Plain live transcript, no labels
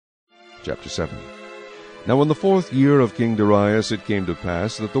Chapter 7. Now in the 4th year of King Darius it came to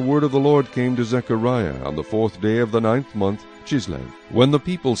pass that the word of the Lord came to Zechariah on the 4th day of the 9th month, Chislev, when the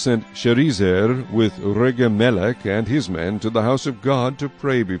people sent Sherezer with Regemelech and his men to the house of God to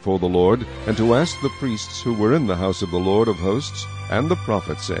pray before the Lord, and to ask the priests who were in the house of the Lord of hosts, and the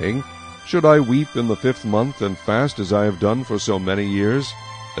prophets, saying, Should I weep in the 5th month, and fast as I have done for so many years?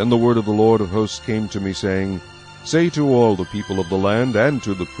 Then the word of the Lord of hosts came to me, saying, Say to all the people of the land and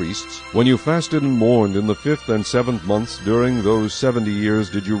to the priests, When you fasted and mourned in the 5th and 7th months during those 70 years,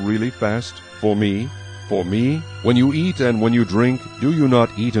 did you really fast for me? For me? When you eat and when you drink, do you not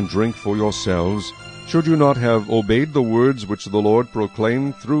eat and drink for yourselves? Should you not have obeyed the words which the Lord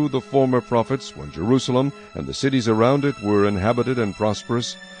proclaimed through the former prophets, when Jerusalem and the cities around it were inhabited and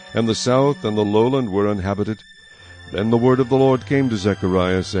prosperous, and the south and the lowland were inhabited? Then the word of the Lord came to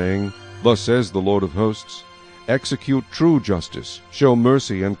Zechariah, saying, Thus says the Lord of hosts, Execute true justice, show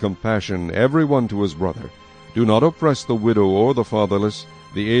mercy and compassion every one to his brother. Do not oppress the widow or the fatherless,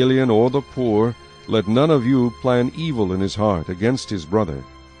 the alien or the poor. Let none of you plan evil in his heart against his brother.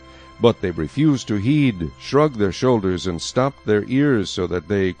 But they refused to heed, shrugged their shoulders, and stopped their ears so that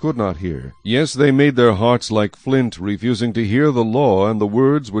they could not hear. Yes, they made their hearts like flint, refusing to hear the law and the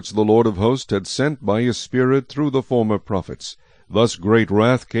words which the Lord of hosts had sent by his Spirit through the former prophets. Thus great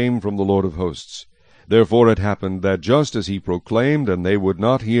wrath came from the Lord of hosts. Therefore it happened that just as he proclaimed, and they would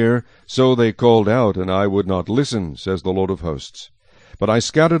not hear, so they called out, and I would not listen, says the Lord of hosts. But I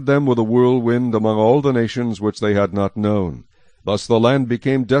scattered them with a whirlwind among all the nations which they had not known. Thus the land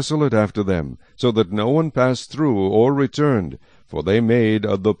became desolate after them, so that no one passed through or returned, for they made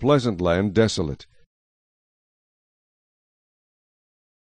the pleasant land desolate.